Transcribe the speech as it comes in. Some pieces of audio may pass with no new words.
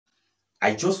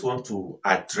I just want to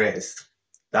address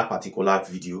that particular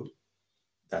video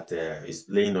that is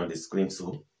playing on the screen.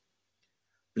 So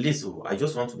please, I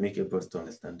just want to make everybody to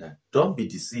understand that don't be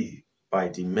deceived by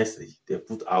the message they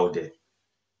put out there.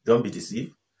 Don't be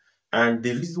deceived. And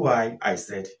the reason why I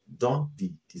said don't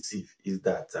be deceived is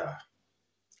that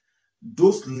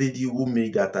those ladies who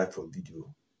make that type of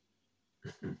video,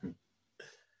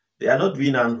 they are not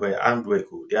doing handwork.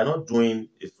 They are not doing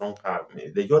a strong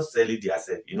hand. They just selling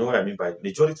themselves. You know what I mean by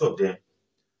majority of them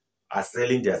are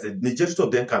selling themselves. Majority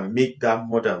of them can make that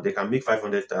more than they can make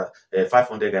 500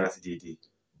 Ghana cedi a day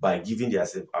by giving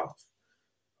themselves out.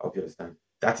 I hope you understand.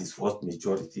 That is what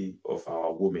majority of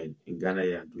our women in Ghana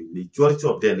are doing. Majority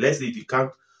of them, let's say if you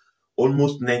count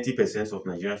almost 90% of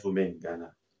Nigerian women in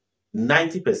Ghana,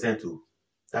 90% too,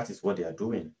 that is what they are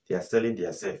doing. They are selling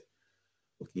themselves.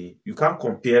 Okay, you can't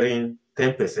comparing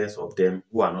 10% of them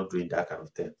who are not doing that kind of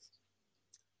thing.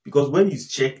 Because when you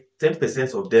check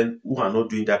 10% of them who are not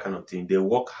doing that kind of thing, they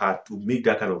work hard to make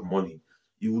that kind of money.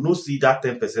 You will not see that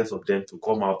 10% of them to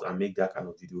come out and make that kind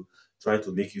of video, trying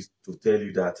to make you to tell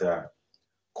you that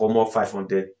common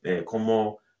 500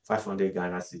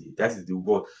 Ghana cedi. That is the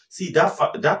word. See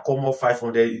that common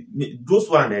 500. Those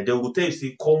one they will tell you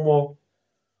say common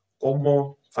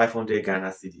 500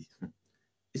 Ghana cedi.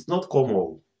 It's not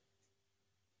common.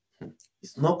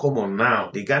 It's not common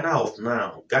now. The Ghana of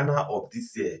now, Ghana of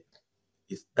this year,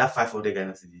 is that 500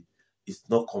 Ghana cedi. It's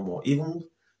not common.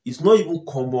 It's not even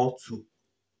common to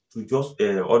just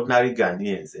ordinary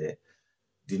Ghanaians.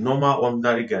 The normal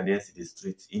ordinary Ghanaians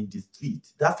in the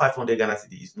street, that 500 Ghana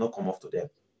cedi is not come off to them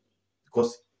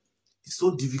because it's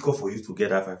so difficult for you to get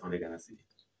that 500 Ghana cedi.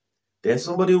 Then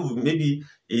somebody will, maybe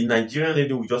a Nigerian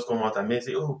lady will just come out and may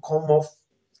say, oh, come off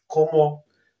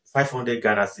 500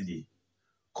 Ghana cedi,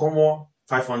 come on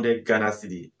 500 Ghana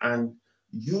cedi, and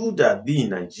you that be in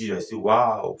Nigeria say,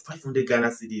 wow, 500 Ghana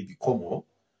cedi be common.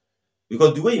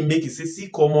 Because the way you make it, say, see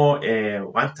common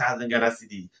 1,000 Ghana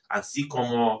cedi and see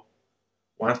common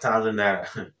 1,000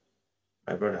 naira.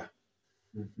 My brother.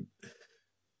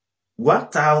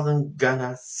 1,000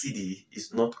 Ghana cedi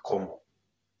is not common.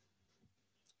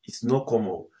 It's not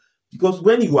common. Because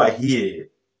when you are here,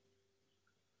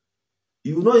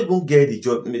 you will not even get the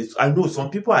job. I know some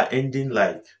people are ending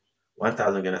like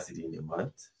 1,000 Ghana cedi in a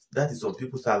month. That is some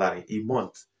people's salary a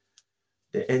month.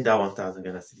 They earn that 1,000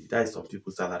 Ghana cedi. That is some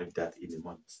people's salary that in a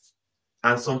month.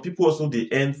 And some people also they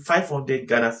earn 500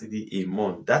 Ghana cedi a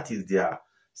month. That is their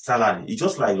salary. It's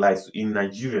just like in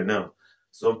Nigeria now.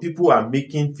 Some people are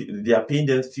making, they are paying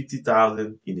them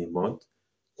 50,000 in a month.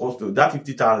 Also, that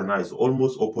 50,000 now is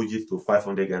almost opposite to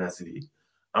 500 Ghana cedi.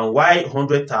 And why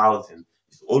 100,000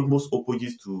 is almost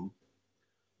opposite to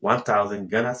 1,000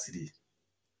 Ghana cedi.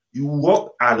 You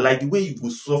work and like the way you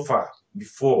will suffer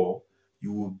before,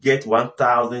 you will get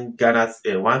 1,000 Ghana,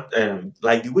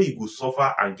 like the way you will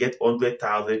suffer and get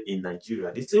 100,000 in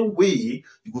Nigeria. The same way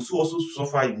you will also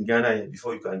suffer in Ghana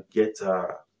before you can get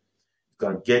that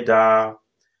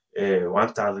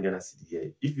 1,000 Ghana cedi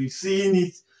here. If you seeing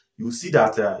it, you will see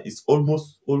that it's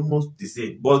almost the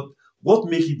same. But what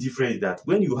makes it different is that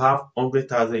when you have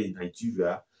 100,000 in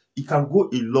Nigeria, it can go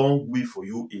a long way for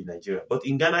you in Nigeria. But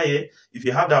in Ghana here, if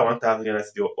you have that 1,000 Ghana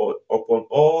cedi upon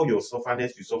all your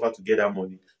sufferness you suffer to get that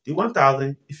money, the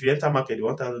 1,000, if you enter market, the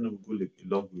 1,000 will go a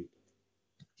long way.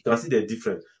 You can see the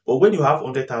difference. But when you have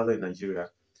 100,000 in Nigeria,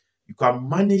 you can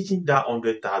manage that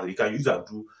 100,000. You can use and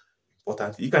do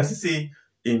important. You can see say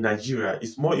in Nigeria,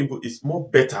 it's more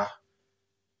better.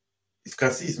 You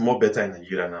can see it's more better in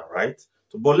Nigeria now, right?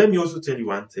 So, but let me also tell you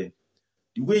one thing.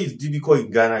 The way it's difficult in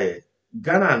Ghana here,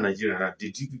 Ghana and Nigeria,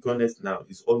 the difficultness now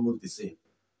is almost the same.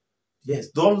 Yes,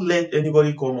 don't let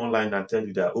anybody come online and tell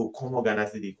you that, oh, come on Ghana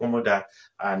cedi, come on that,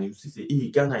 and you say, hey,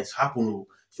 Ghana is happening.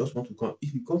 Just want to come.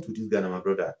 If you come to this Ghana, my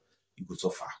brother, you will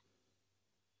suffer.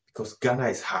 Because Ghana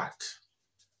is hard.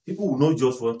 People will not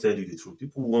just want to tell you the truth.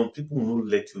 People will not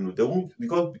let you know. They won't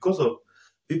because of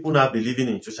people now believing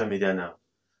in social media now.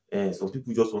 And some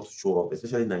people just want to show up,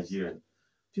 especially Nigerian.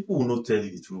 People will not tell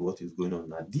you the truth what is going on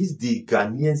now. This day,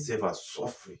 Ghanaians are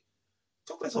suffering.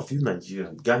 Talk less of you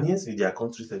Nigerians. Ghanaians in their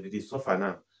countries they suffer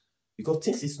now. Because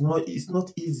things it's not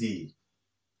easy.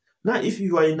 Now, if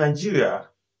you are in Nigeria,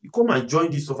 you come and join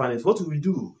this suffering, what will we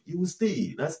do? You will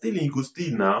stay. Now stealing, you go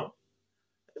steal now.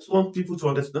 I just want people to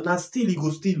understand. Now still you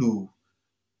go steal.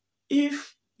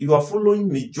 If you are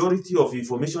following majority of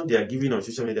information they are giving on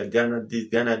social media, Ghana this,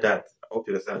 Ghana that, I hope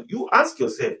you understand. You ask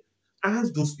yourself,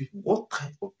 ask those people, what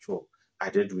type of job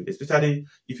are they doing? Especially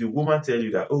if a woman tell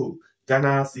you that, oh,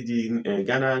 Ghana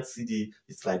cedi,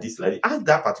 it's like this, like this. Ask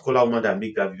that particular woman that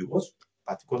make that video, what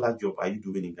particular job are you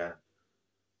doing in Ghana?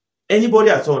 Anybody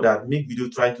at all that make video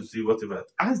trying to say whatever,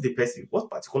 ask the person what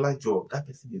particular job that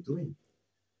person is doing.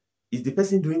 Is the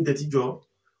person doing dirty job?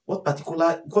 What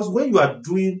particular? Because when you are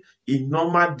doing a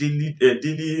normal daily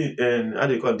how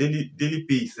do you call it, daily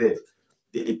pay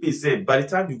itself, by the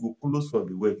time you go close from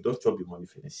the work, you don't chop the money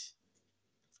finish.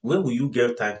 When will you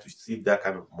get time to save that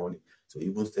kind of money to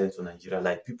even send to Nigeria?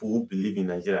 Like people who believe in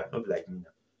Nigeria, not be like me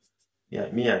now. Yeah,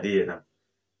 me I dey here now.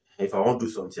 If I want to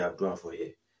do something, I'll do it for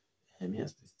here. And me I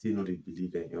still know they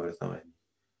believe in. You understand what I mean?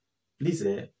 Please,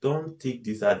 don't take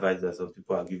this advice that some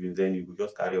people are giving. Then you go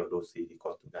just carry on those say they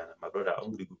come to Ghana. My brother,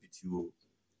 hungry go beat you.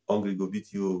 Hungry go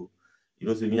beat you. You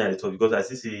know, say me and the talk because I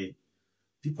see say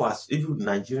people are even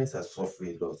Nigerians are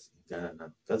suffering a lot in Ghana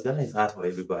now because Ghana is hard for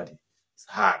everybody. It's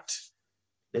hard.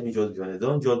 Let me just be honest.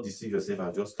 Don't just deceive yourself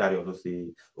and just carry on to say,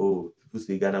 oh, people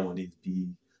say Ghana money is big.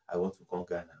 I want to come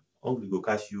Ghana. Hungry go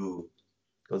catch you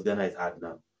because Ghana is hard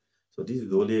now. So this is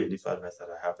the only little advice that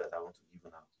I have that I want to give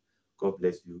you now. God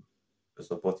bless you. You're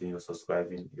supporting, you're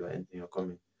subscribing, you're ending, you're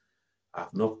coming.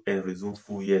 I've not resumed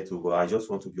full yet, but I just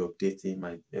want to be updating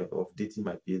my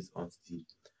page until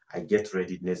I get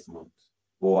ready next month.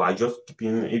 Well, I just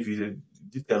keeping if you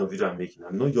this kind of video I'm making,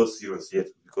 I'm not just serious yet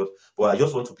because but I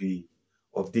just want to be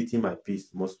updating my page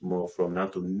much more from now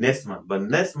to next month. But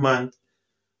next month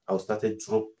I'll start to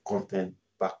drop content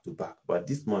back to back. But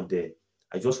this month there,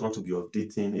 I just want to be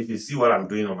updating. If you see what I'm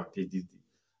doing on my page this day,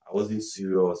 I wasn't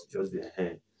serious, just the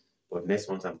hand. But next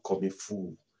month I'm coming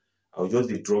full. I'll just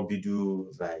drop video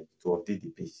like to update the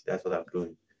page. That's what I'm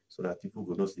doing. So that people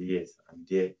will not say yes, I'm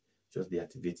there, just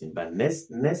deactivating. But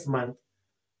next month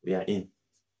we are in.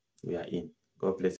 We are in. God bless.